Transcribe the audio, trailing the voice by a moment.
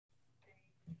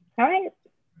All right.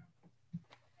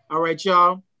 All right,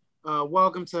 y'all.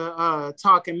 Welcome to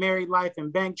Talking Married Life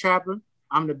and Bank Trapper.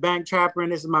 I'm the Bank Trapper,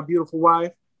 and this is my beautiful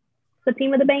wife.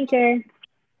 Fatima the banker.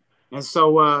 And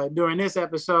so during this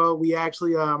episode, we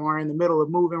actually are in the middle of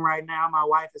moving right now. My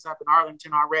wife is up in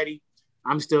Arlington already.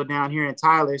 I'm still down here in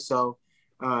Tyler. So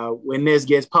when this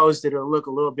gets posted, it'll look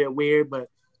a little bit weird, but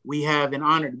we have an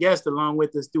honored guest along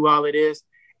with us through all of this.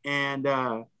 And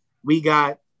we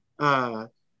got the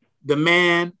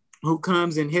man who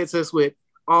comes and hits us with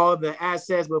all the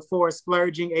assets before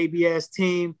splurging, ABS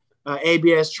team,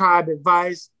 ABS tribe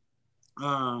advice.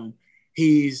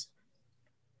 He's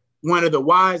one of the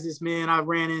wisest men I've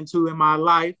ran into in my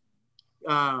life.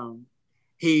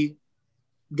 He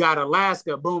got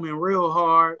Alaska booming real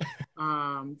hard,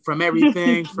 from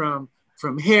everything from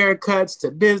haircuts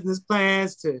to business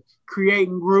plans to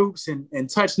creating groups and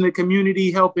touching the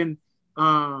community, helping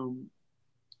the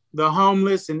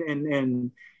homeless.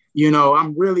 And you know,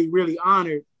 I'm really, really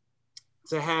honored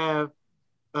to have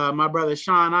my brother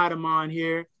Shawn Idom on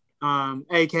here,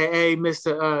 aka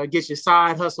Mr. Get Your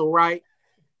Side Hustle Right.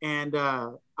 And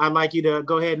I'd like you to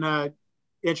go ahead and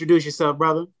introduce yourself,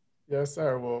 brother. Yes,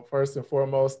 sir. Well, first and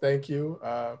foremost, thank you,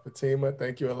 Fatima.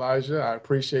 Thank you, Elijah. I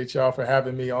appreciate y'all for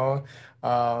having me on.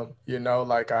 You know,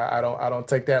 like I don't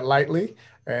take that lightly,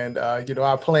 and you know,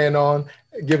 I plan on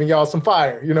giving y'all some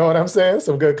fire. You know what I'm saying?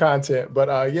 Some good content.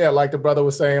 But yeah, like the brother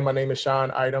was saying, my name is Shawn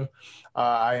Idom.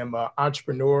 I am an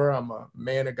entrepreneur. I'm a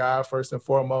man of God first and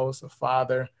foremost, a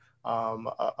father,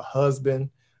 a husband.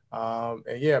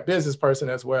 And yeah, business person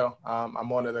as well. I'm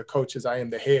one of the coaches. I am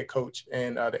the head coach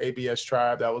in the ABS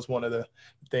tribe. That was one of the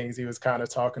things he was kind of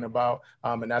talking about.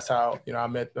 And that's how, you know, I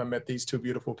met these two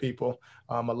beautiful people,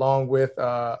 along with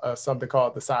something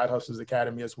called the Side Hustlers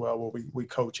Academy as well, where we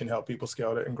coach and help people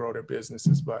scale it and grow their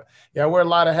businesses. But yeah, I wear a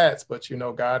lot of hats, but you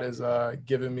know, God has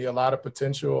given me a lot of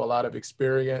potential, a lot of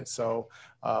experience. So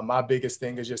my biggest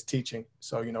thing is just teaching.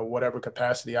 So, you know, whatever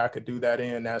capacity I could do that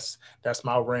in, that's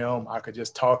my realm. I could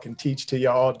just talk and teach to you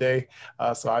all day.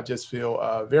 So I just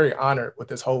feel very honored with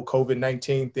this whole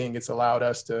COVID-19 thing. It's allowed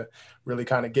us to really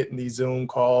kind of get in these Zoom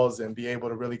calls and be able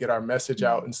to really get our message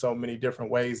out in so many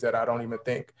different ways that I don't even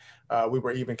think we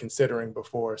were even considering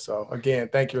before. So again,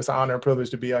 thank you. It's an honor and privilege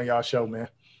to be on y'all show, man.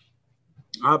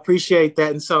 I appreciate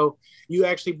that. And so you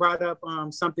actually brought up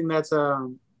something that's a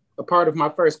part of my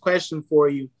first question for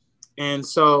you. And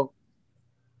so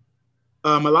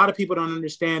a lot of people don't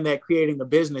understand that creating a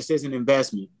business is an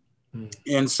investment.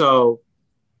 And so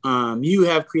you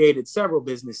have created several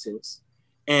businesses.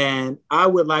 And I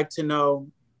would like to know,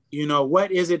 you know,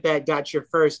 what is it that got your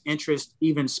first interest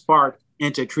even sparked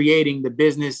into creating the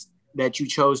business that you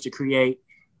chose to create,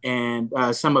 and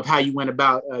some of how you went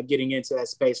about getting into that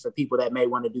space for people that may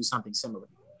want to do something similar?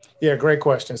 Yeah, great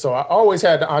question. So I always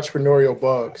had the entrepreneurial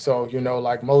bug. So, you know,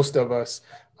 like most of us,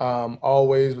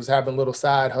 always was having little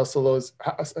side hustles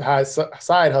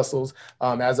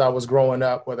as I was growing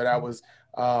up, whether that was,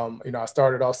 you know, I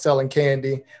started off selling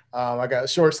candy. I got a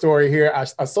short story here.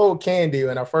 I sold candy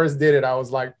when I first did it. I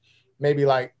was like, maybe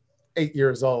like 8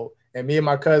 years old. And me and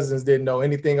my cousins didn't know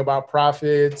anything about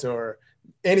profits or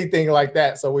anything like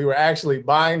that. So we were actually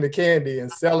buying the candy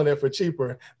and selling it for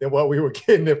cheaper than what we were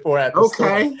getting it for at the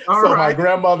store. All so right.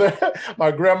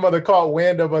 my grandmother caught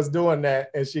wind of us doing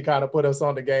that, and she kind of put us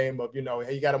on the game of, you know,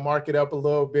 hey, you got to mark it up a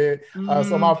little bit.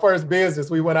 So my first business,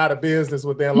 we went out of business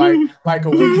within like a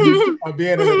week of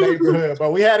being in the neighborhood,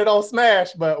 but we had it on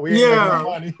Smash, but we ain't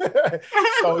making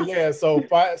no money. So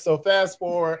fast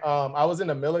forward, I was in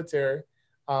the military.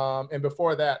 And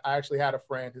before that, I actually had a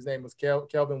friend. His name was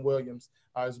Kelvin Williams.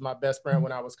 He was my best friend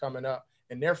when I was coming up.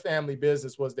 And their family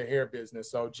business was the hair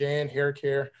business. So Jan Hair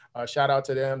Care, shout out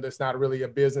to them. That's not really a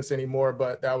business anymore,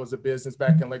 but that was a business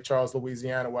back in Lake Charles,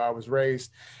 Louisiana, where I was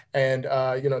raised. And,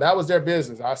 you know, that was their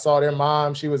business. I saw their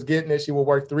mom. She was getting it. She would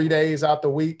work 3 days out the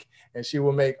week, and she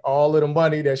would make all of the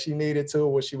money that she needed to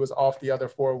when she was off the other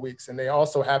 4 weeks. And they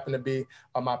also happened to be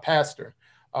my pastor.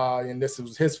 And this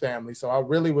was his family. So I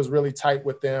really was really tight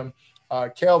with them.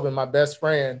 Kelvin, my best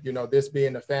friend, you know, this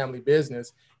being a family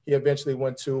business, he eventually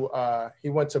went to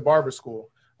barber school.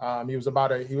 He was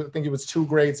I think he was 2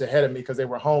 grades ahead of me because they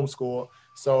were homeschooled.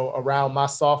 So around my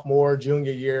sophomore,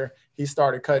 junior year, he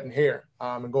started cutting hair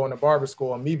and going to barber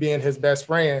school. And me being his best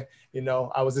friend, you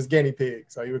know, I was his guinea pig.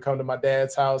 So he would come to my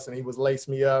dad's house and he would lace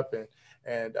me up.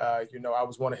 And you know, I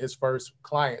was one of his first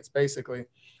clients, basically.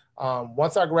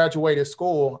 Once I graduated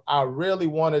school, I really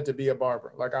wanted to be a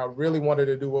barber. Like I really wanted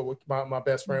to do what my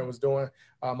best friend was doing.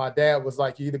 My dad was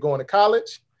like, you either going to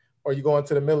college or you going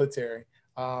to the military.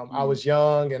 I was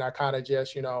young and I kind of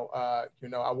just, I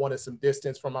wanted some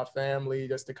distance from my family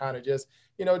just to kind of just,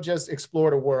 just explore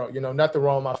the world. Nothing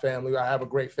wrong with my family. I have a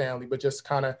great family, but just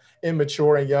kind of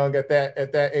immature and young at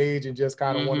that age, and just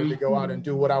kind of wanted to go out and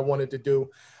do what I wanted to do.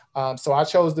 So I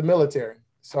chose the military.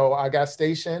 So I got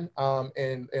stationed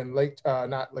in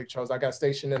not Lake Charles. I got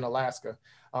stationed in Alaska,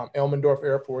 Elmendorf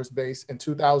Air Force Base in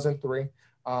 2003.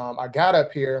 I got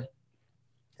up here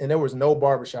and there was no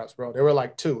barbershops, bro. There were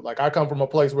like two. Like, I come from a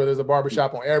place where there's a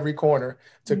barbershop on every corner,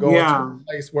 to go into a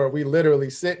place where we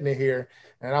literally sitting in here.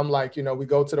 And I'm like, we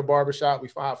go to the barbershop. We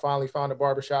finally found a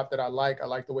barbershop that I like. I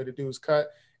like the way the dudes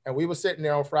cut. And we were sitting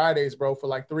there on Fridays, bro, for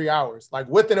like 3 hours, like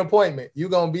with an appointment. You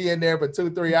gonna be in there for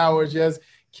 2-3 hours just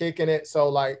kicking it. So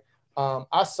like,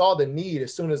 I saw the need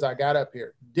as soon as I got up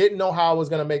here. Didn't know how I was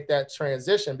gonna make that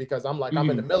transition, because I'm like, I'm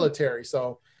in the military.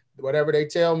 So whatever they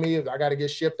tell me, if I got to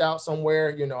get shipped out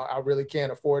somewhere, I really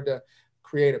can't afford to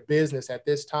create a business at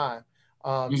this time.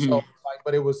 So like,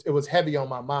 but it was heavy on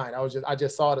my mind. I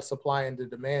just saw the supply and the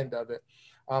demand of it.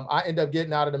 I ended up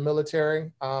getting out of the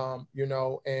military,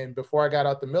 and before I got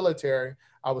out the military,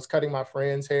 I was cutting my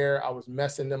friends' hair. I was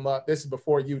messing them up. This is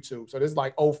before YouTube. So this is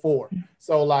like 04.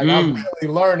 So like, I'm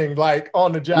really learning like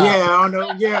on the job. Yeah, I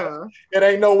know. Yeah. It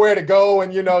ain't nowhere to go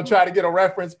and, try to get a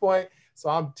reference point. So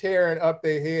I'm tearing up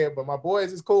their head, but my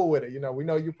boys is cool with it. We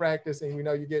know you practicing, we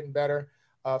know you're getting better.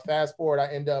 Fast forward, I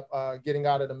end up getting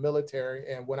out of the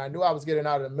military. And when I knew I was getting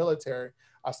out of the military,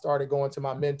 I started going to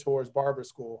my mentor's barber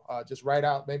school, just right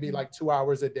out, maybe like 2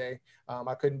 hours a day.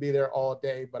 I couldn't be there all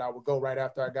day, but I would go right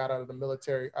after I got out of the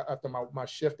military. After my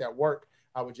shift at work,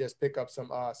 I would just pick up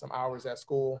some hours at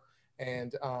school.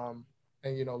 And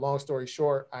long story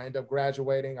short, I ended up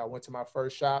graduating. I went to my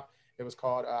first shop. It was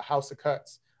called House of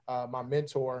Cuts. My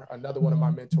mentor, another one of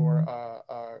my mentor,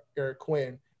 Eric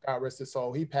Quinn, God rest his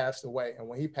soul, he passed away. And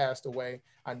when he passed away,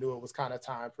 I knew it was kind of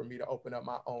time for me to open up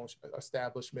my own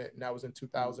establishment. And that was in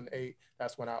 2008.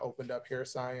 That's when I opened up Hair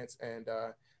Science. And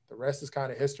the rest is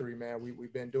kind of history, man.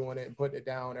 We've been doing it and putting it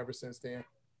down ever since then.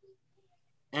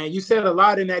 And you said a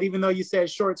lot in that, even though you said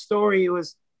short story, it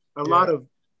was a lot of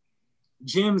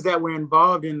gems that were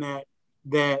involved in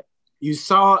that you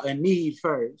saw a need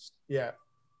first. Yeah.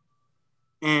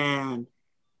 And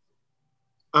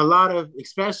a lot of,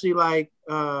 especially like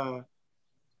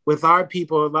with our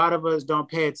people, a lot of us don't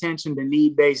pay attention to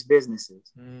need-based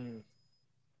businesses.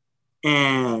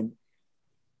 And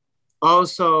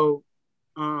also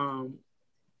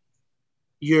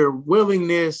your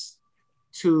willingness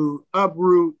to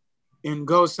uproot and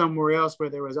go somewhere else where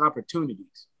there was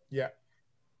opportunities. Yeah.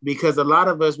 Because a lot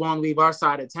of us won't leave our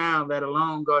side of town, let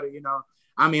alone go to,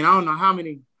 I don't know how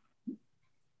many.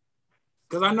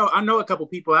 Because I know a couple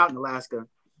people out in Alaska.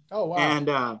 Oh, wow. And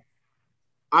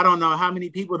I don't know how many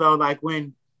people, though, like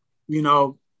when,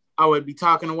 I would be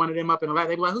talking to one of them up in Alaska.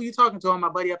 They'd be like, who you talking to? I'm my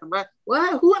buddy up in Alaska.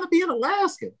 What? Who want to be in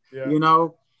Alaska? Yeah.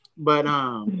 But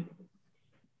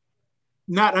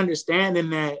not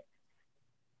understanding that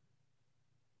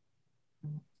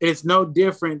it's no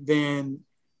different than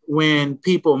when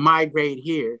people migrate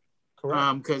here.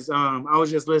 Correct. Because I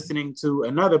was just listening to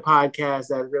another podcast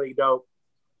that's really dope.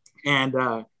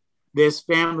 And this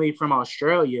family from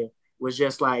Australia was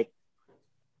just like,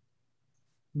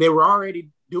 they were already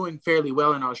doing fairly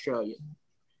well in Australia,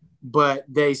 but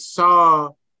they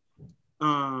saw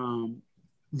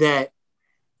that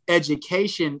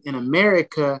education in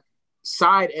America,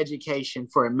 side education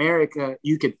for America,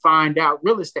 you could find out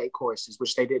real estate courses,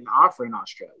 which they didn't offer in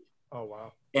Australia. Oh,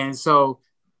 wow. And so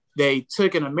they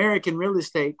took an American real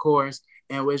estate course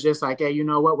and was just like, hey, you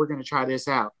know what? We're going to try this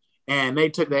out. And they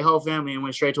took their whole family and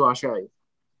went straight to Australia.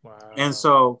 Wow. And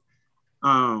so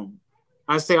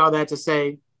I say all that to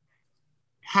say,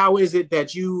 how is it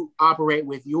that you operate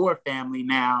with your family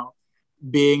now,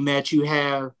 being that you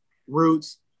have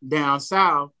roots down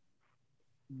south,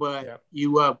 but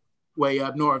you way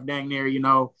up north, dang near,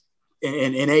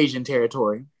 in Asian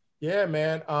territory? Yeah,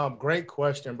 man. Great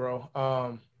question,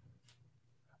 bro.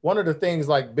 One of the things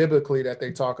like biblically that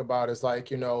they talk about is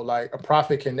like, like a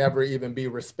prophet can never even be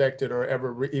respected or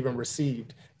ever even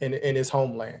received in his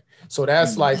homeland. So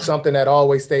that's like something that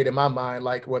always stayed in my mind,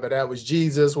 like whether that was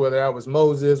Jesus, whether that was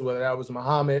Moses, whether that was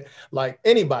Muhammad, like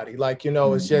anybody, like,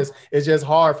 it's just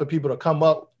hard for people to come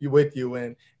up with you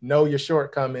and know your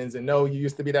shortcomings and know you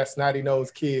used to be that snotty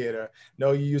nosed kid, or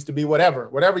know you used to be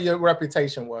whatever your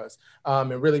reputation was,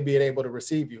 and really being able to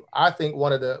receive you. I think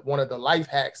one of the life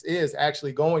hacks is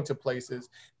actually going to places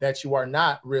that you are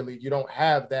not really, you don't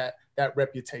have that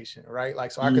reputation, right?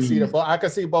 Like, so I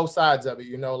could see both sides of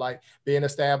it, like being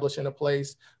established in a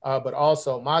place, but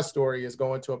also my story is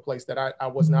going to a place that I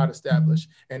was not established,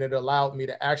 and it allowed me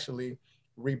to actually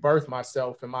rebirth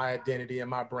myself and my identity and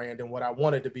my brand and what I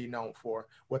wanted to be known for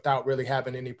without really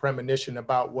having any premonition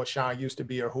about what Shawn used to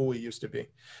be or who he used to be.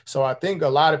 So I think a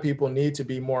lot of people need to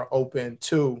be more open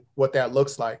to what that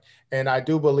looks like. And I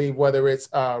do believe whether it's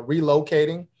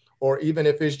relocating or even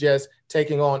if it's just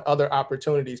taking on other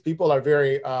opportunities, people are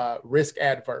very risk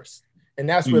adverse. And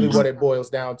that's really what it boils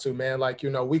down to, man. Like,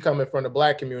 we coming from the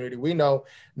Black community. We know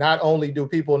not only do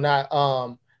people not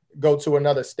go to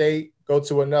another state, go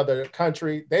to another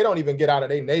country, they don't even get out of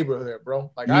their neighborhood,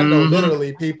 bro. Like I know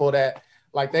literally people that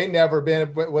like they never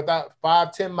been without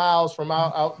 5-10 miles from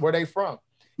out where they from,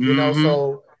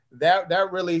 so that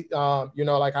really,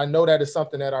 like I know that is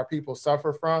something that our people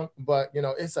suffer from, but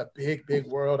it's a big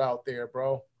world out there,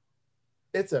 bro.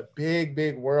 It's a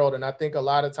big world. And I think a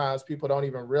lot of times people don't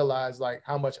even realize like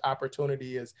how much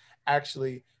opportunity is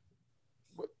actually,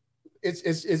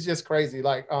 it's just crazy.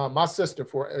 Like my sister,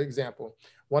 for example,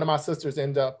 one of my sisters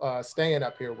ended up staying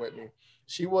up here with me.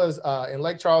 She was in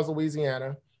Lake Charles,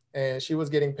 Louisiana, and she was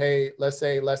getting paid, let's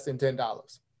say less than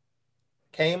 $10.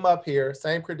 Came up here,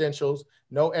 same credentials,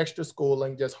 no extra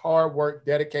schooling, just hard work,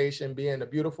 dedication, being the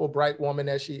beautiful, bright woman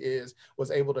that she is,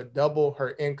 was able to double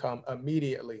her income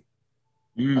immediately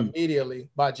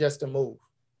by just a move.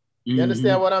 You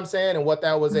understand what I'm saying? And what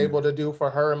that was able to do for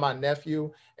her and my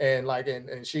nephew. And like,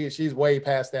 and she's way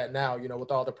past that now, with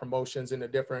all the promotions and the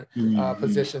different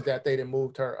positions that they done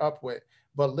moved her up with.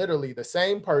 But literally the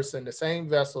same person, the same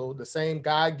vessel, the same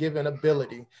God-given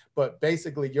ability, but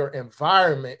basically your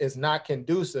environment is not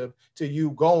conducive to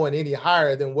you going any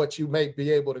higher than what you may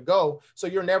be able to go. So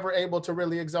you're never able to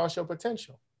really exhaust your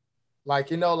potential. Like,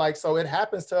 so it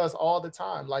happens to us all the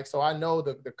time. Like, so I know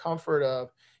the comfort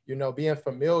of, being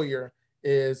familiar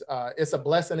is it's a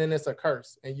blessing and it's a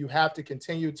curse. And you have to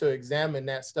continue to examine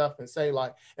that stuff and say,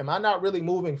 like, am I not really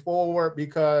moving forward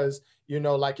because,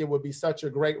 like it would be such a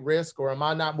great risk, or am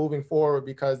I not moving forward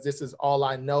because this is all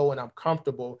I know and I'm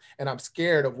comfortable and I'm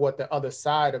scared of what the other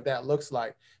side of that looks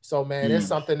like. So, man, it's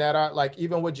something that I like,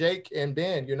 even with Jake and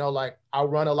Ben, like I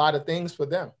run a lot of things for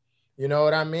them. You know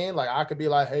what I mean? Like I could be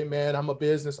like, hey man, I'm a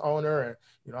business owner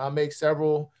and, I make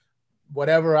several,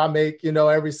 whatever I make,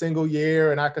 every single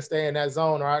year, and I could stay in that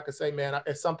zone. Or I could say, man,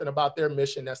 it's something about their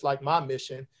mission that's like my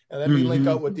mission. And let me link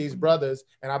up with these brothers.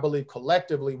 And I believe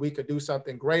collectively we could do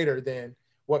something greater than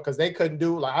what, because they couldn't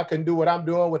do, like I couldn't do what I'm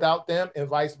doing without them, and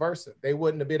vice versa. They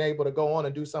wouldn't have been able to go on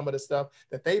and do some of the stuff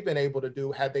that they've been able to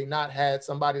do had they not had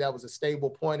somebody that was a stable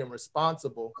point and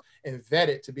responsible and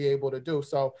vetted to be able to do.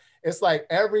 So it's like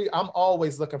I'm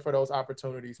always looking for those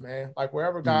opportunities, man. Like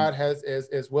wherever God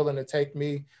is willing to take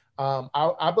me.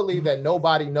 I believe that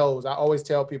nobody knows. I always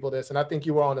tell people this, and I think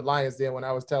you were on the Lions Den when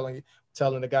I was telling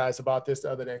the guys about this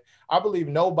the other day. I believe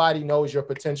nobody knows your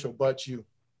potential but you.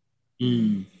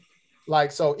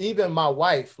 Like, so even my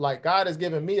wife, like God has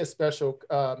given me a special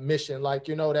mission, like,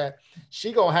 that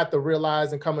she gonna have to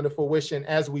realize and come into fruition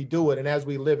as we do it and as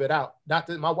we live it out. Not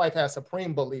that my wife has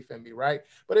supreme belief in me, right?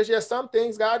 But it's just some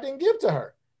things God didn't give to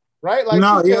her. Right? Like,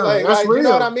 no, yeah, like real. You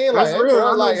know what I mean? That's like, hey, real.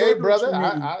 bro, like, exactly hey, brother,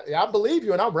 I believe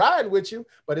you and I'm riding with you,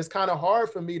 but it's kind of hard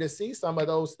for me to see some of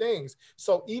those things.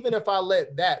 So even if I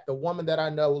let the woman that I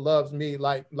know loves me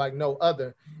like no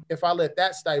other, if I let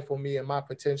that stifle me and my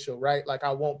potential, right? Like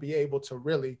I won't be able to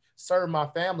really serve my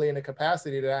family in the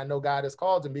capacity that I know God has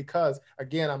called them, because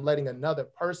again, I'm letting another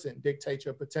person dictate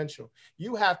your potential.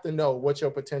 You have to know what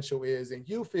your potential is, and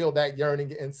you feel that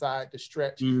yearning inside to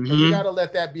stretch. And you got to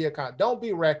let that be don't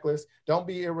be reckless. Don't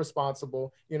be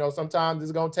irresponsible. Sometimes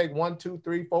it's going to take 1, 2,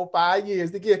 3, 4, 5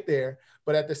 years to get there.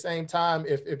 But at the same time,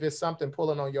 if it's something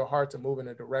pulling on your heart to move in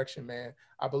a direction, man,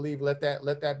 I believe let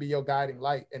that be your guiding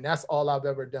light. And that's all I've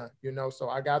ever done. So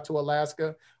I got to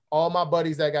Alaska. All my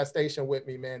buddies that got stationed with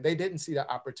me, man, they didn't see the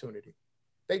opportunity.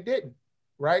 They didn't.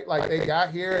 Right? Like they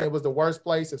got here and it was the worst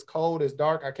place. It's cold, it's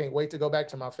dark. I can't wait to go back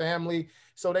to my family.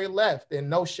 So they left, and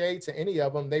no shade to any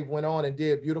of them. They went on and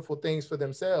did beautiful things for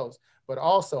themselves. But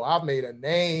also I've made a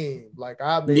name. Like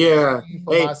I've made a name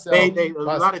for myself. A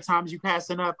lot of times you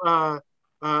passing up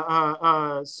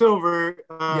silver.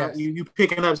 Yes. You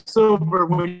picking up silver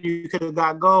when you could have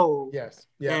got gold. Yes.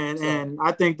 Yeah. And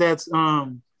I think that's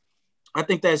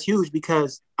huge,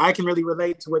 because I can really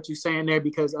relate to what you're saying there,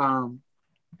 because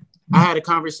I had a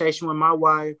conversation with my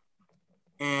wife,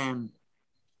 and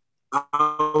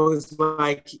I was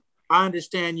like, I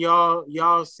understand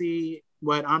y'all see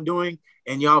what I'm doing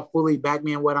and y'all fully back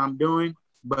me in what I'm doing.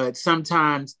 But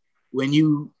sometimes when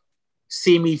you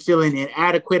see me feeling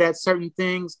inadequate at certain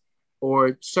things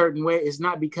or certain way, it's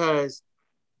not because,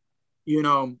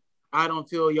 I don't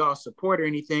feel y'all support or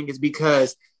anything. It's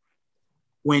because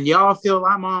when y'all feel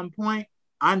I'm on point,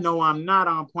 I know I'm not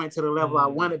on point to the level I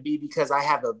want to be because I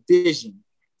have a vision.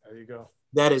 There you go.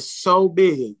 That is so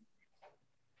big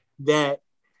that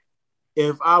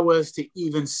if I was to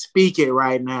even speak it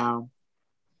right now,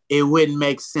 it wouldn't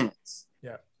make sense.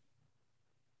 Yeah.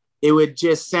 It would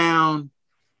just sound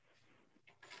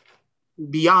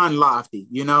beyond lofty,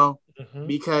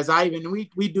 because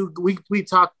we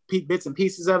talk bits and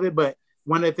pieces of it, but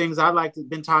one of the things I like to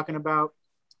been talking about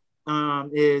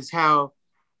is how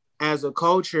as a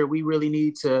culture, we really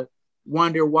need to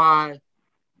wonder why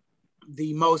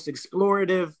the most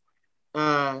explorative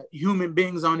human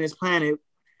beings on this planet,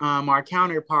 our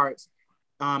counterparts,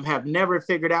 have never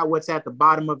figured out what's at the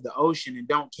bottom of the ocean and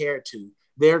don't care to.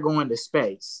 They're going to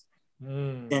space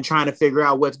and trying to figure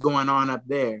out what's going on up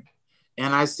there.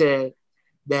 And I said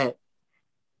that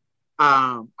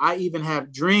I even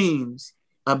have dreams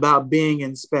about being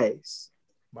in space.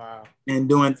 Wow. And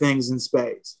doing things in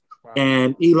space. Wow.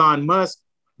 And Elon Musk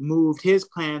moved his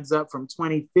plans up from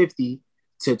 2050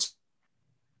 to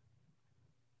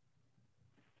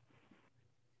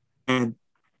and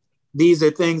these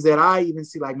are things that I even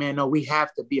see like, man, no, we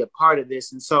have to be a part of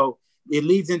this. And so it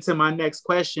leads into my next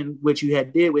question, which you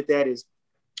had did with that is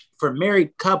for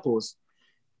married couples,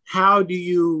 how do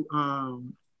you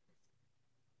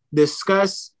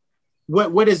discuss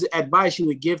what is advice you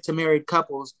would give to married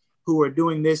couples who are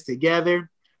doing this together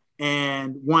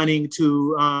and wanting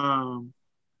to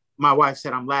my wife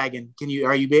said I'm lagging.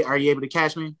 Are you able to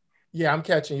catch me? Yeah, I'm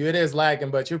catching you. It is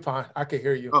lagging, but you're fine. I can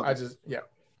hear you. Okay. Yeah.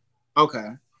 Okay.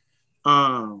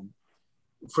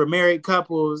 For married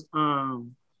couples, how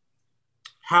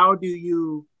do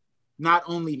you not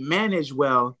only manage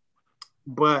wealth,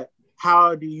 but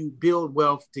how do you build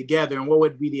wealth together? And what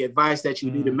would be the advice that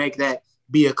you do to make that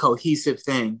be a cohesive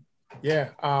thing? Yeah.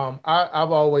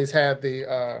 I've always had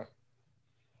the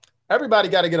everybody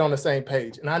got to get on the same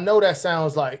page. And I know that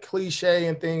sounds like cliche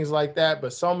and things like that,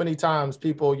 but so many times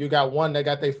you got one that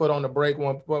got their foot on the brake,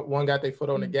 one got their foot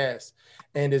on the gas.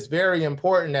 And it's very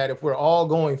important that if we're all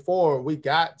going forward, we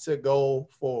got to go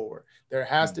forward. There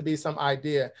has to be some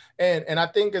idea. And I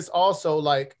think it's also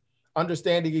like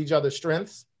understanding each other's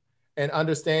strengths and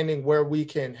understanding where we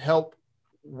can help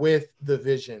with the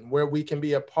vision, where we can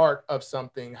be a part of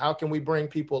something. How can we bring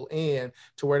people in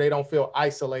to where they don't feel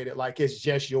isolated, like it's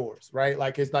just yours, right?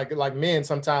 Like it's like men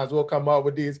sometimes will come up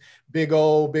with these big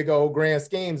old grand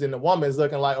schemes, and the woman's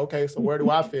looking like, okay, so where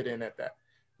do I fit in at that?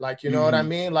 Like, you know what I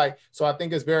mean? Like, so I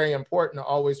think it's very important to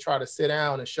always try to sit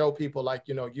down and show people like,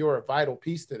 you're a vital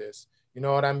piece to this. You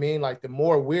know what I mean? Like the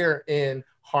more we're in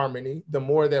harmony, the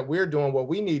more that we're doing what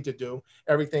we need to do,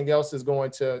 everything else is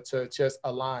going to just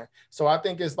align. So I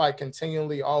think it's like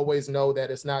continually always know that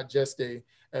it's not just a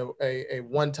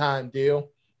one-time deal,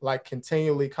 like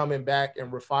continually coming back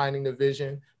and refining the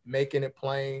vision, making it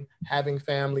plain, having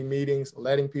family meetings,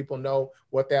 letting people know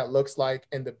what that looks like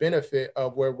and the benefit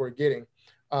of where we're getting.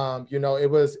 It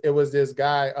was this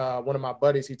guy, one of my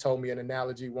buddies, he told me an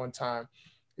analogy one time.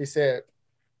 He said,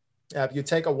 if you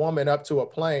take a woman up to a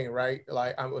plane, right?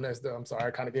 Like, I'm sorry, I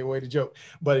kind of gave away the joke.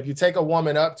 But if you take a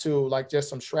woman up to like just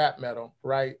some shrapnel,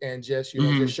 right? And just,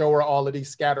 just show her all of these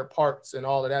scattered parts and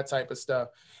all of that type of stuff.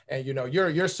 And,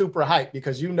 you're super hyped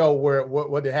because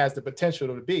what it has the potential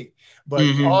to be. But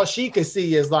all she can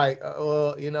see is like,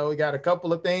 we got a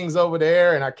couple of things over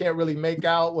there and I can't really make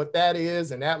out what that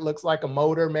is. And that looks like a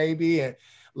motor maybe. And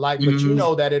like,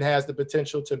 but that it has the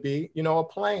potential to be, a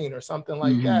plane or something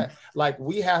like that. Like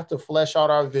we have to flesh out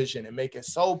our vision and make it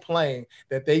so plain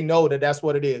that they know that that's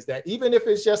what it is. That even if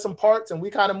it's just some parts and we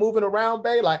kind of moving around,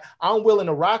 babe, like I'm willing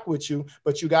to rock with you,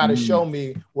 but you got to show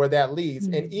me where that leads.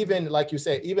 And even like you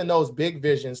said, even those big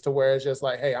visions to where it's just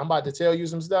like, hey, I'm about to tell you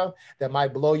some stuff that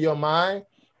might blow your mind.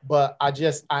 But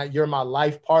you're my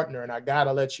life partner and I got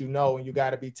to let you know, and you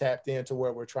got to be tapped into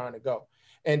where we're trying to go.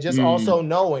 And just also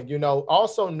knowing,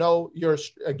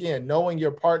 knowing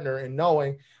your partner and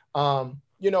knowing,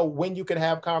 when you can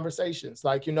have conversations,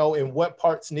 like, and what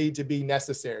parts need to be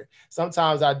necessary.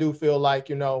 Sometimes I do feel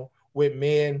like, with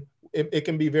men, it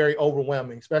can be very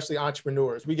overwhelming, especially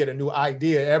entrepreneurs. We get a new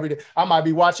idea every day. I might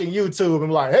be watching YouTube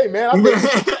and like, hey man,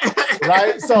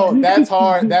 right? So that's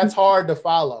hard. That's hard to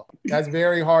follow. That's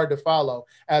very hard to follow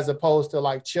as opposed to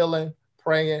like chilling,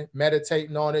 praying,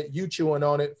 meditating on it, you chewing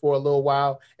on it for a little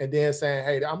while, and then saying,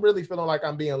 hey, I'm really feeling like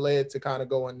I'm being led to kind of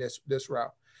go in this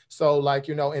route. So like,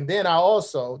 and then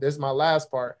this is my last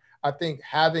part, I think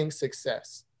having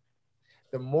success,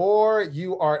 the more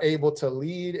you are able to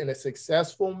lead in a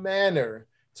successful manner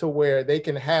to where they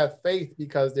can have faith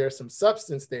because there's some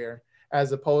substance there,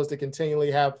 as opposed to continually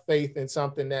have faith in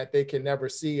something that they can never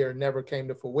see or never came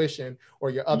to fruition, or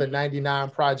your other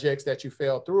 99 projects that you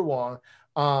fell through on.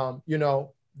 You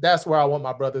know, that's where I want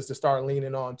my brothers to start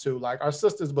leaning on too. Like our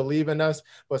sisters believe in us,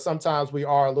 but sometimes we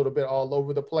are a little bit all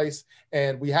over the place,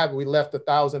 and we left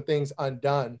 1,000 things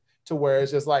undone to where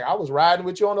it's just like, I was riding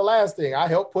with you on the last thing. I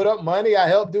helped put up money. I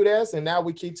helped do this. And now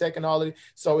we keep taking all of it.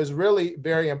 So it's really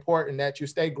very important that you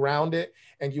stay grounded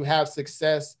and you have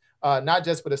success, not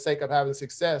just for the sake of having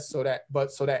success,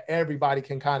 but so that everybody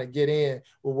can kind of get in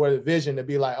with the vision to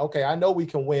be like, okay, I know we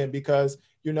can win because,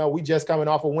 you know, we just coming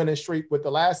off a winning streak with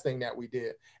the last thing that we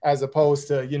did, as opposed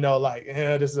to, you know, like,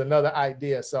 this is another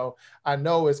idea. So I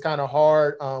know it's kind of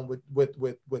hard with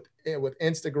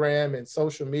Instagram and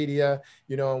social media,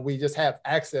 you know, and we just have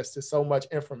access to so much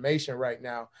information right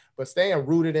now, but staying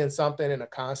rooted in something and a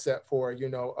concept for, you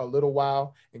know, a little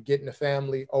while and getting the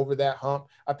family over that hump,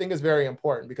 I think is very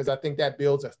important, because I think that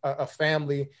builds a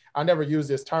family. I never use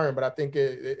this term, but I think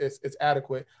it's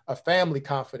adequate. A family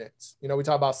confidence. You know, we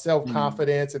talk about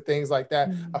self-confidence and things like that.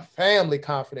 A family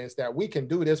confidence that we can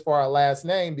do this for our last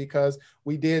name because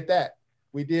we did that.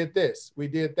 We did this, we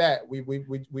did that. We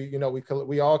you know,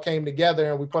 we all came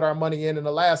together and we put our money in the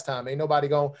last time. Ain't nobody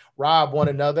gonna rob one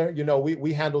another. You know,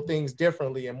 we handle things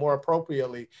differently and more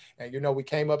appropriately. And, you know, we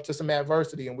came up to some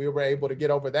adversity and we were able to get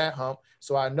over that hump.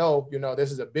 So I know, you know,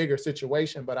 this is a bigger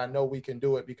situation, but I know we can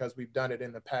do it because we've done it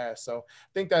in the past. So I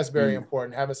think that's very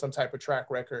important, having some type of track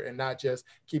record and not just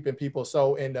keeping people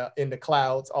so in the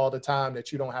clouds all the time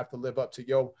that you don't have to live up to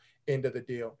your end of the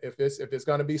deal. If it's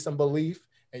going to be some belief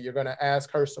and you're going to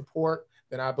ask her support,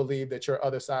 then I believe that your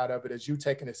other side of it is you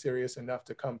taking it serious enough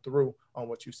to come through on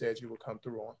what you said you would come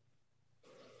through on.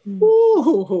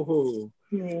 Ooh,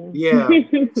 yeah.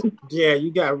 Yeah,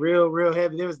 you got real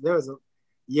heavy. There was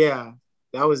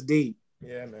that was deep.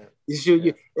 Yeah, man.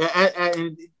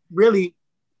 And really,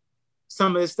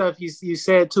 some of the stuff you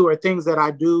said too are things that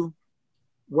I do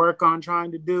work on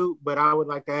trying to do, but I would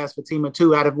like to ask Fatima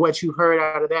too, out of what you've heard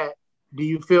out of that, do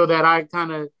you feel that I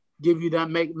kind of give you that,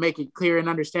 make it clear and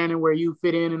understanding where you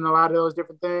fit in a lot of those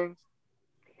different things?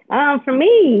 For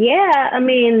me, yeah. I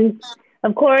mean,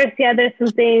 of course, yeah, there's some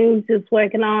things just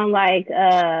working on, like,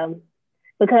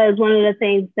 because one of the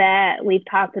things that we've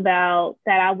talked about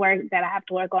that I have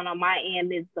to work on my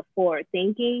end is the forward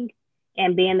thinking,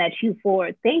 and being that you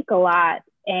forward think a lot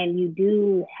and you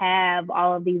do have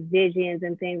all of these visions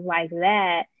and things like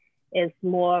that, it's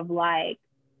more of like,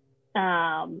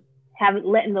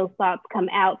 letting those thoughts come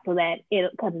out so that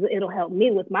it'll help me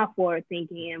with my forward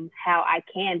thinking and how I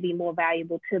can be more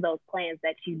valuable to those plans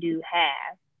that you do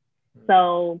have.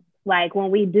 So like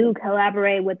when we do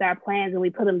collaborate with our plans and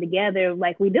we put them together,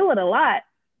 like we do it a lot,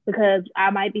 because I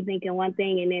might be thinking one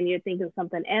thing and then you're thinking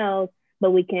something else,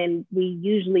 but we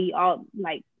usually all,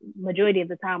 like majority of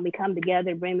the time, we come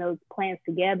together, bring those plans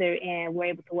together, and we're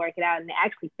able to work it out, and it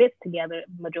actually fits together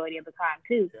majority of the time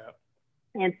too.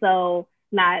 Yeah. And so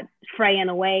not fraying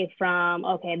away from,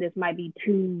 okay, this might be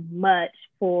too much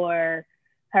for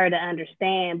her to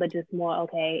understand, but just more,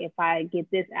 okay, if I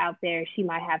get this out there, she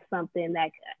might have something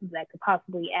that could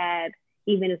possibly add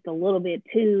even just a little bit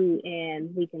too,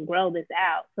 and we can grow this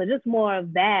out. So just more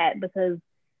of that, because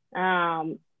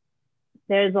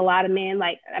there's a lot of men,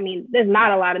 there's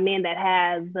not a lot of men that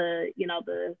have the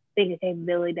thinking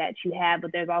capability that you have,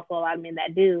 but there's also a lot of men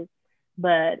that do.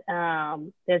 But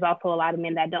there's also a lot of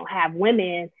men that don't have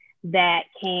women that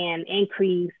can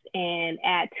increase and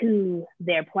add to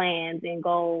their plans and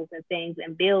goals and things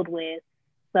and build with.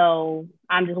 So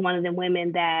I'm just one of them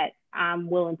women that I'm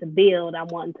willing to build. I'm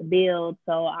wanting to build.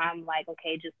 So I'm like,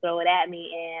 okay, just throw it at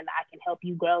me and I can help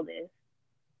you grow this.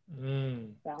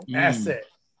 That's it.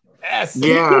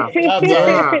 Yeah.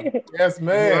 Yeah. Yes,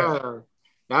 man. Yeah.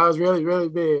 That was really, really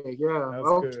big. Yeah. That's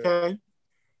okay.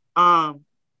 Good.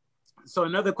 So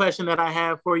another question that I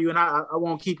have for you, and I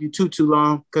won't keep you too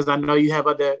long because I know you have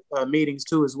other meetings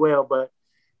too as well. But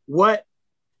what,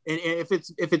 and if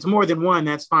it's more than one,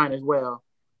 that's fine as well.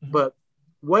 Mm-hmm. But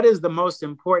what is the most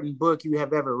important book you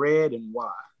have ever read and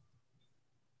why?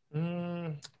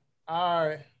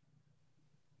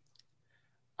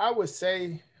 I would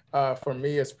say for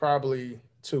me, it's probably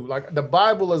two. Like the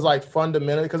Bible is like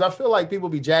fundamental, because I feel like people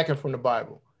be jacking from the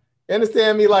Bible. You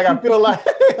understand me? Like I feel like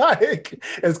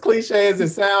as cliche as it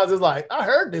sounds, it's like I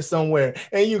heard this somewhere,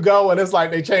 and you go and it's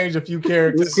like they changed a few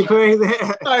characters.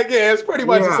 Like it's pretty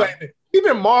much the same thing.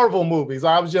 Even Marvel movies.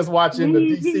 I was just watching the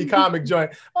DC comic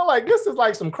joint. I'm like, this is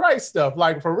like some Christ stuff,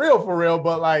 like for real.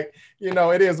 But like,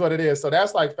 it is what it is. So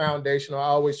that's like foundational. I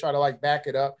always try to like back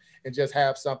it up and just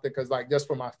have something, because like just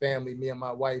for my family, me and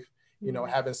my wife, you know,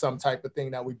 having some type of thing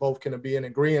that we both can be in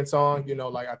agreement on, you know,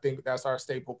 like I think that's our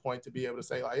staple point to be able to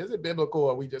say, like, is it biblical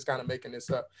or are we just kind of making this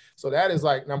up? So that is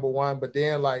like number one. But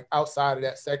then like outside of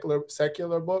that,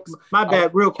 secular books. My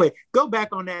bad, real quick. Go back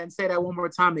on that and say that one more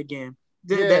time again.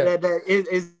 Yeah.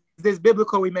 Is this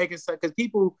biblical we making stuff? Because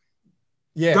people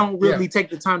don't really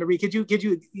take the time to read. Could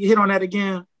you hit on that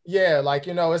again? Yeah, like,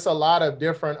 you know, it's a lot of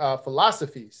different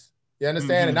philosophies. You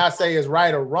understand? And not say it's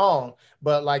right or wrong,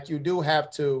 but like you do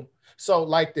have to. So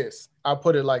like this, I'll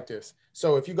put it like this.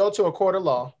 So if you go to a court of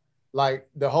law, like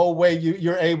the whole way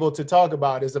you're able to talk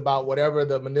about is about whatever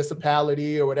the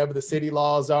municipality or whatever the city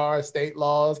laws are, state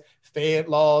laws, fed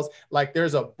laws. Like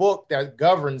there's a book that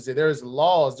governs it. There's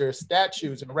laws, there's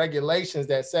statutes and regulations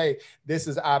that say this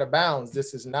is out of bounds,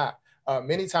 this is not.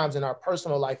 Many times in our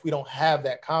personal life, we don't have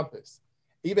that compass.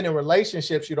 Even in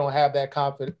relationships, you don't have that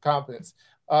compass.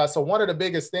 So one of the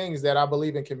biggest things that I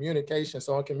believe in communication.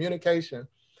 So in communication,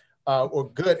 or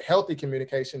good, healthy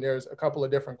communication, there's a couple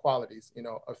of different qualities, you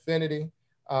know, affinity,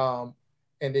 and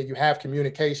then you have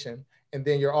communication, and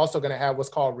then you're also going to have what's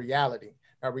called reality.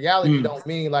 Now, reality don't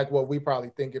mean like what we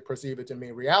probably think it perceive it to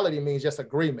mean. Reality means just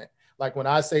agreement. Like when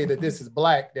I say that this is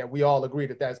black, that we all agree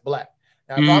that that's black.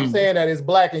 Now, if I'm saying that it's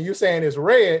black and you saying it's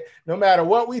red, no matter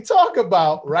what we talk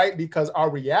about, right? Because our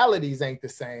realities ain't the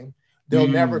same. There'll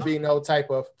never be no type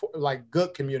of like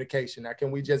good communication. Now,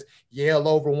 can we just yell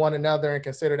over one another and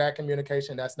consider that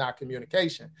communication? That's not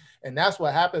communication. And that's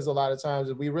what happens a lot of times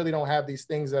is we really don't have these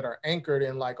things that are anchored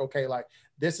in like, okay, like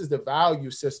this is the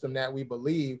value system that we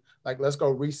believe. Like, let's go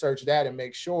research that and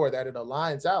make sure that it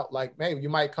aligns out. Like maybe you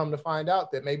might come to find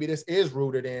out that maybe this is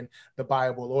rooted in the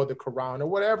Bible or the Quran or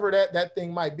whatever that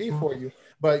thing might be for you.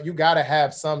 But you got to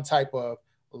have some type of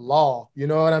law, you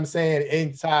know what I'm saying,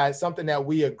 inside, something that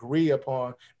we agree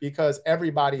upon, because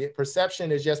everybody, perception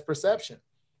is just perception,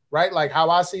 right? Like how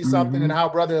I see something and how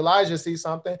Brother Elijah sees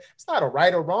something, it's not a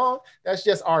right or wrong. That's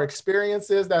just our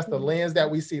experiences. That's the lens that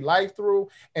we see life through.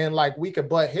 And like we could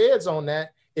butt heads on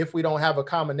that if we don't have a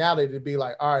commonality to be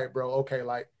like, all right, bro, okay,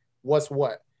 like what's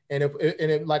what? And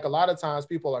if like a lot of times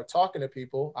people are talking to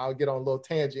people, I'll get on a little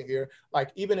tangent here,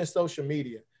 like even in social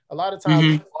media, a lot of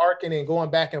times barking and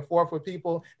going back and forth with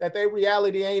people that their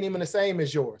reality ain't even the same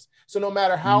as yours. So no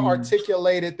matter how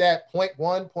articulated that point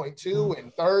one, point two,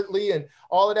 and thirdly, and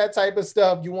all of that type of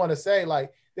stuff you want to say,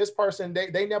 like this person,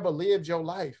 they never lived your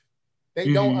life.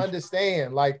 They don't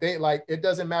understand. Like it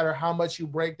doesn't matter how much you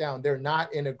break down. They're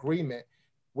not in agreement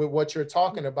with what you're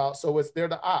talking about. So they're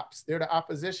the ops, they're the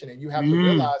opposition. And you have to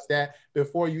realize that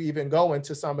before you even go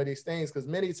into some of these things, because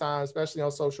many times, especially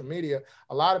on social media,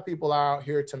 a lot of people are out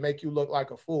here to make you look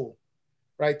like a fool,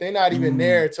 right? They're not even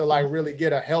there to like really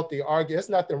get a healthy argument. There's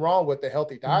nothing wrong with the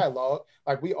healthy dialogue.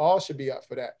 Like we all should be up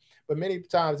for that. But many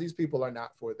times these people are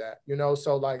not for that, you know?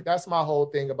 So like, that's my whole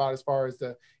thing about as far as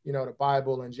the, you know, the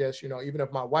Bible and just, you know, even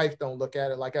if my wife don't look at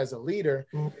it, like as a leader,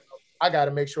 I got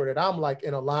to make sure that I'm like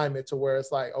in alignment to where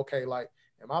it's like, okay, like,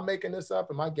 am I making this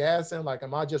up? Am I gassing? Like,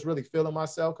 am I just really feeling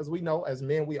myself? Because we know as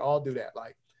men, we all do that.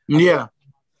 Like,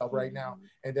 right now.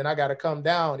 And then I got to come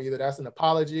down. Either that's an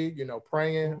apology, you know,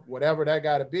 praying, whatever that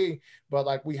got to be. But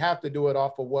like, we have to do it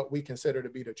off of what we consider to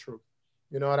be the truth.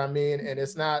 You know what I mean? And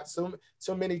it's not so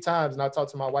many times, and I talk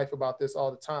to my wife about this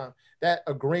all the time, that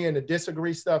agreeing to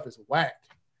disagree stuff is whack.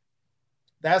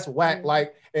 That's whack.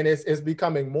 Like, and it's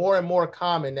becoming more and more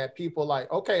common that people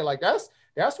like, okay, like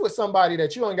that's with somebody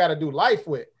that you ain't got to do life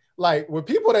with. Like with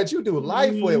people that you do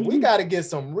life with, we got to get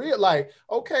some real, like,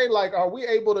 okay, like, are we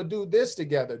able to do this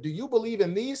together? Do you believe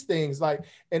in these things? Like,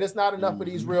 and it's not enough of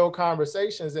these real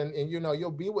conversations. And, you know, you'll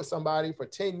be with somebody for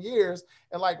 10 years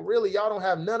and like, really, y'all don't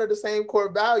have none of the same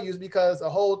core values because the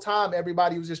whole time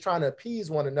everybody was just trying to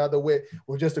appease one another with,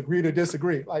 we'll just agree to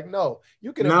disagree. Like, no,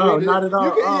 you can agree. Not at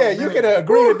all. You can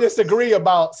agree to disagree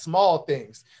about small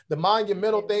things, the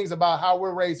monumental things about how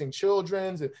we're raising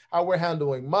children and how we're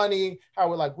handling money, how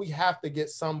we're like, we have to get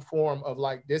some form of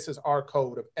like, this is our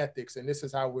code of ethics and this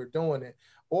is how we're doing it.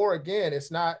 Or again,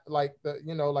 it's not like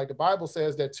like the Bible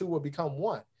says that two will become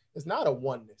one. It's not a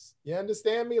oneness. You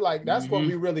understand me? Like that's what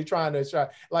we really trying to try.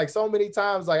 Like so many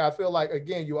times, like I feel like,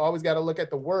 again, you always got to look at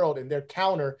the world and they're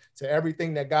counter to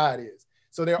everything that God is.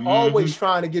 So they're always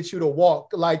trying to get you to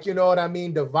walk, like, you know what I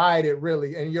mean? Divided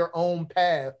really in your own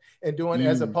path and doing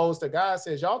as opposed to God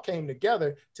says, y'all came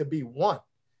together to be one.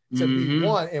 To be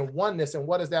one and oneness. And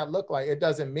what does that look like? It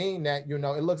doesn't mean that, you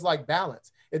know, it looks like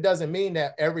balance. It doesn't mean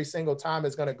that every single time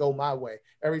it's going to go my way.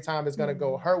 Every time it's going to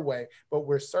go her way. But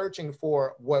we're searching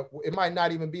for what, it might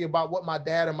not even be about what my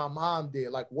dad and my mom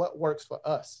did, like what works for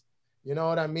us. You know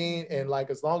what I mean? And like,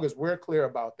 as long as we're clear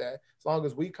about that, as long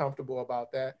as we comfortable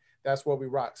about that, that's what we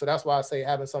rock. So that's why I say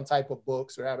having some type of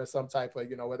books or having some type of,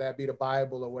 whether that be the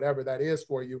Bible or whatever that is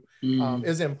for you,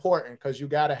 is important, because you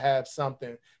got to have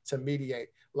something to mediate,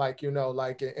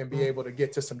 and be able to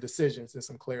get to some decisions and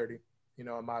some clarity, in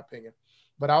my opinion.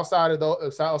 But outside of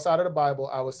the Bible,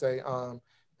 I would say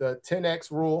the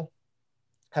 10X rule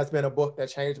has been a book that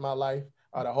changed my life.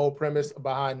 The whole premise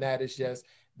behind that is just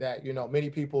that, many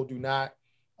people do not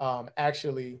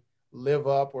actually live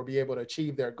up or be able to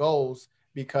achieve their goals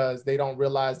because they don't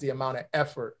realize the amount of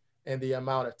effort and the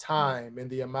amount of time and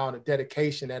the amount of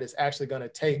dedication that it's actually going to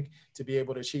take to be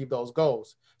able to achieve those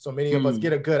goals. So many of us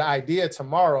get a good idea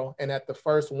tomorrow, and at the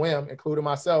first whim, including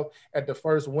myself, at the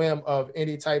first whim of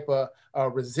any type of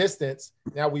resistance,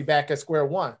 now we back at square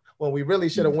one, when we really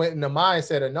should have went in the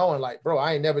mindset of knowing, like, bro,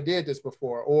 I ain't never did this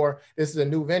before, or this is a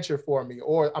new venture for me,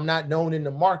 or I'm not known in the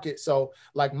market. So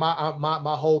like my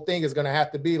whole thing is going to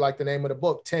have to be like the name of the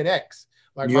book, 10X.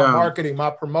 Like my marketing, my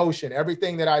promotion,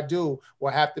 everything that I do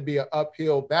will have to be an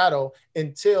uphill battle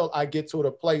until I get to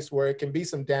the place where it can be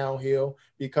some downhill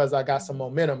because I got some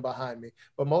momentum behind me.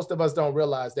 But most of us don't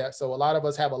realize that. So a lot of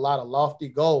us have a lot of lofty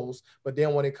goals, but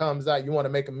then when it comes out, you want to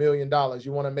make $1 million,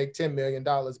 you want to make $10 million.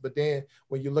 But then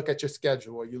when you look at your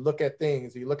schedule, or you look at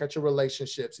things, or you look at your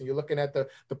relationships, and you're looking at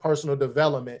the personal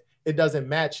development, it doesn't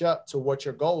match up to what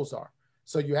your goals are.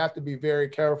 So you have to be very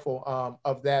careful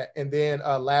of that. And then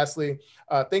lastly,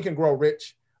 Think and Grow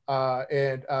Rich.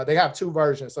 And they have two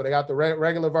versions. So they got the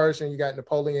regular version, you got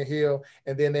Napoleon Hill,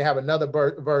 and then they have another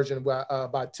version by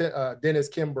Dennis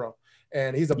Kimbro.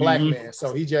 And he's a black man.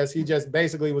 So he just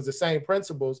basically was the same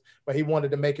principles, but he wanted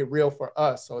to make it real for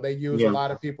us. So they use a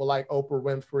lot of people like Oprah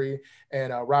Winfrey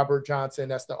and Robert Johnson.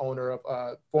 That's the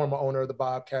former owner of the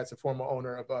Bobcats and former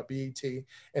owner of BET.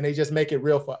 And they just make it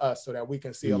real for us so that we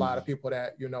can see a lot of people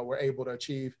that, were able to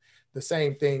achieve the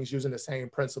same things using the same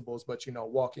principles, but,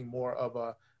 walking more of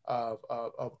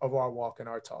our walk and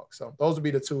our talk. So those would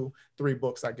be the 2-3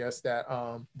 books, I guess, that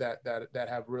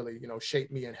have really,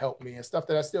 shaped me and helped me, and stuff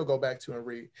that I still go back to and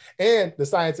read. And The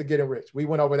Science of Getting Rich. We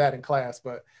went over that in class,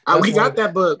 but we got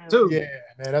that book too. Yeah,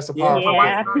 man, that's a powerful. My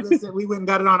wife and I listened. We went and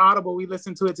got it on Audible. We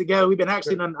listened to it together. We've been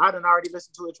actually I done already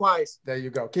listened to it twice. There you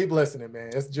go. Keep listening, man.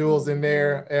 It's jewels in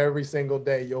there every single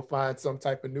day. You'll find some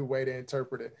type of new way to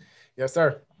interpret it. Yes,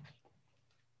 sir.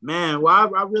 Man,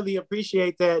 well, I really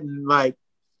appreciate that, and like,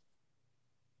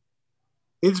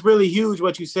 it's really huge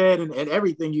what you said and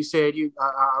everything you said.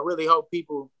 I really hope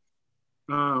people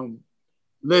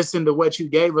listen to what you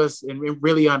gave us and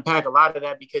really unpack a lot of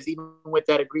that, because even with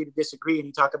that agree to disagree, and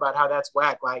you talk about how that's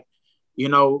whack, like, in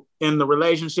the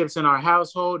relationships in our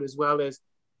household, as well as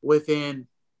within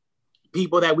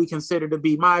people that we consider to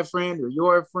be my friend or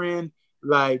your friend,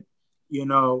 like,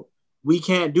 we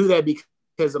can't do that,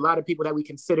 because a lot of people that we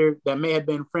consider that may have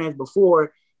been friends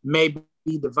before may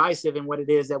be divisive in what it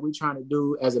is that we're trying to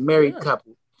do as a married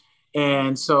couple.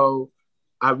 And so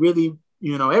I really,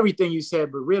 everything you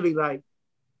said, but really, like,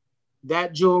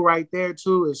 that jewel right there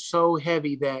too is so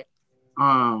heavy that,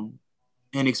 and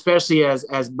especially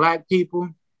as Black people,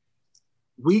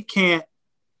 we can't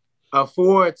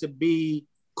afford to be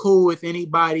cool with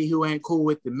anybody who ain't cool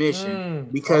with the mission,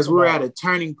 because we're at a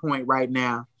turning point right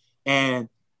now, and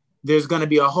there's going to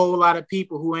be a whole lot of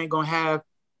people who ain't going to have,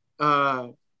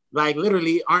 like,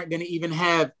 literally aren't going to even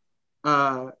have,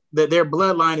 that their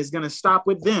bloodline is going to stop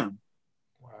with them.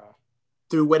 Wow.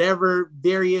 Through whatever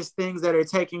various things that are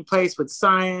taking place with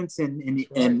science and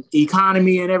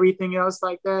economy and everything else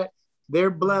like that.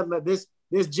 Their bloodline,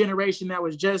 this generation that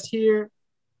was just here,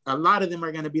 a lot of them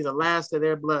are going to be the last of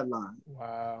their bloodline.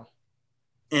 Wow.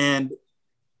 And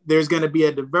there's going to be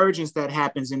a divergence that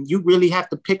happens, and you really have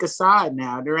to pick a side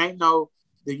now. There ain't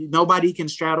nobody can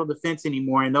straddle the fence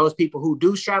anymore. And those people who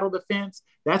do straddle the fence,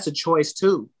 that's a choice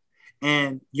too.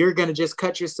 And you're going to just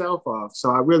cut yourself off.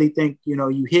 So I really think,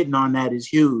 you hitting on that is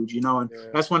huge, and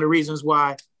that's one of the reasons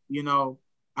why,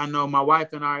 I know my wife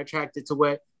and I are attracted to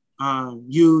what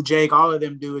you, Jake, all of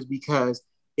them do, is because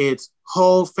it's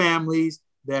whole families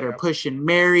that are pushing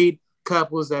married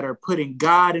couples, that are putting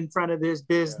God in front of this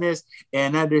business,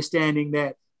 and understanding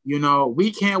that,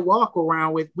 we can't walk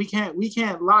around with, we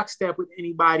can't lockstep with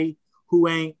anybody who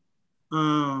ain't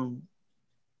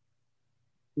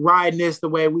riding this the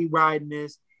way we riding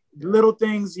this. Little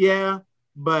things,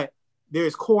 but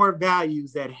there's core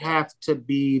values that have to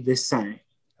be the same.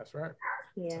 That's right.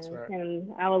 Yeah, That's right.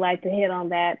 And I would like to hit on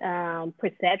that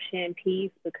perception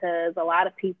piece, because a lot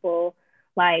of people,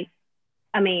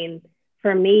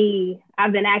 for me,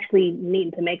 I've been actually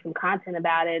needing to make some content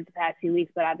about it the past few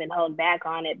weeks, but I've been holding back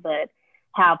on it. But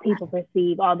how people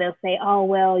perceive, oh, they'll say, oh,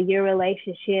 well, your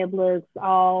relationship looks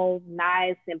all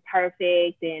nice and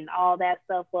perfect and all that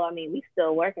stuff. Well, I mean, we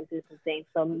still working through some things.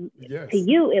 So to Yes.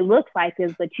 you, it looks like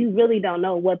this, but you really don't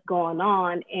know what's going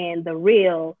on and the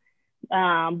real.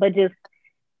 But just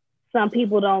some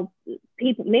people don't,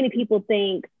 many people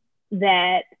think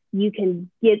that you can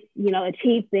get,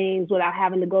 achieve things without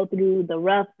having to go through the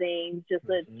rough things, just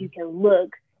so that you can look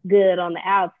good on the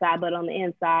outside, but on the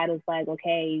inside, it's like,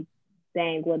 okay,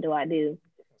 dang, what do I do?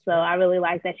 So I really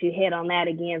like that you hit on that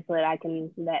again, so that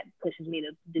that pushes me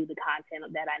to do the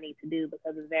content that I need to do,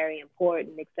 because it's very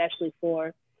important, especially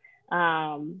for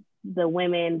the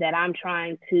women that I'm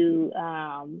trying to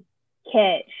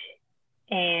catch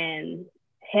and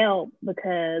help,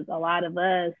 because a lot of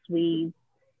us,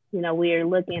 we're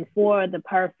looking for the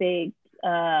perfect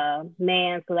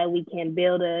man so that we can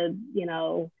build a,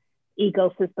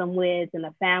 ecosystem with and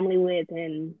a family with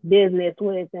and business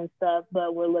with and stuff,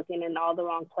 but we're looking in all the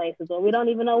wrong places, or we don't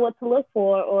even know what to look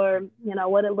for, or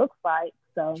what it looks like.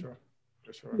 So Sure.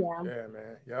 For sure. yeah,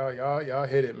 Man. Y'all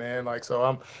hit it, man. Like,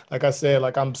 so like I said,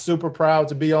 I'm super proud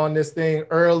to be on this thing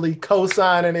early,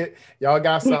 co-signing it. Y'all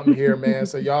got something here, man.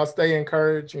 So y'all stay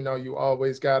encouraged. You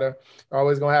always gonna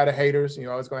have the haters,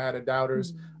 you always gonna have the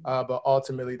doubters. But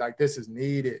ultimately, like, this is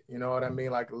needed. You know what I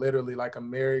mean? Like, literally, like a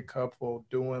married couple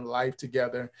doing life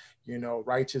together,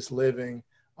 righteous living.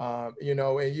 And you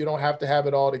don't have to have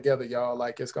it all together, y'all.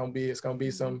 Like, it's gonna be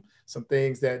some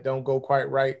things that don't go quite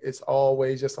right. It's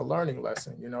always just a learning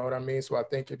lesson. You know what I mean? So I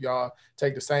think if y'all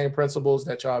take the same principles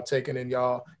that y'all have taken in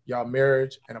y'all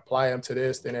marriage and apply them to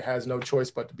this, then it has no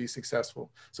choice but to be successful.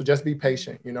 So just be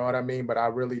patient. You know what I mean? But I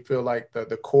really feel like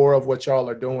the core of what y'all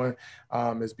are doing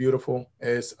is beautiful.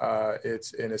 It's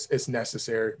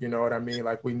necessary. You know what I mean?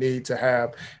 Like, we need to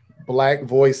have Black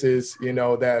voices,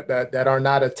 that are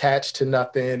not attached to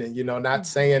nothing, and not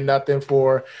saying nothing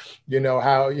for,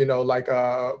 how, like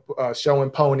show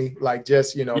and pony, like,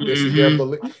 just, this is their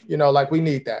belief, like, we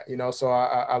need that, so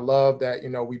I love that,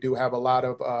 we do have a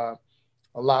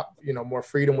lot more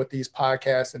freedom with these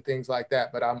podcasts and things like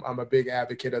that. But I'm a big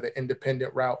advocate of the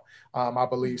independent route. I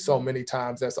believe so many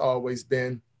times that's always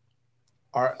been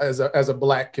as a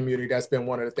Black community, that's been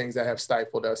one of the things that have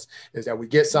stifled us, is that we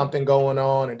get something going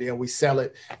on and then we sell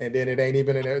it, and then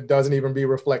it doesn't even be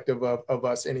reflective of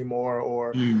us anymore,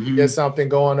 or we get something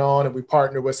going on and we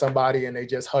partner with somebody and they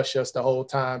just hush us the whole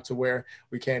time, to where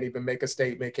we can't even make a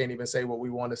statement, can't even say what we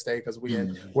want to say, because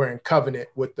we're in covenant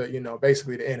with the,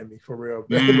 basically the enemy, for real,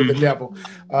 with the devil.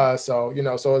 So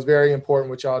it's very important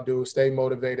what y'all do. Stay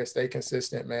motivated, stay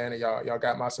consistent, man. And y'all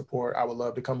got my support. I would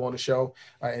love to come on the show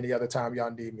any other time y'all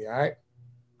need me. All right.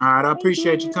 I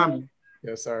appreciate you coming.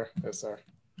 Yes, sir.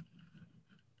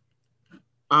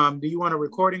 Do you want a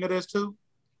recording of this too?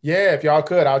 Yeah, if y'all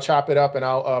could, I'll chop it up and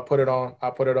I'll put it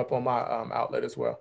up on my outlet as well.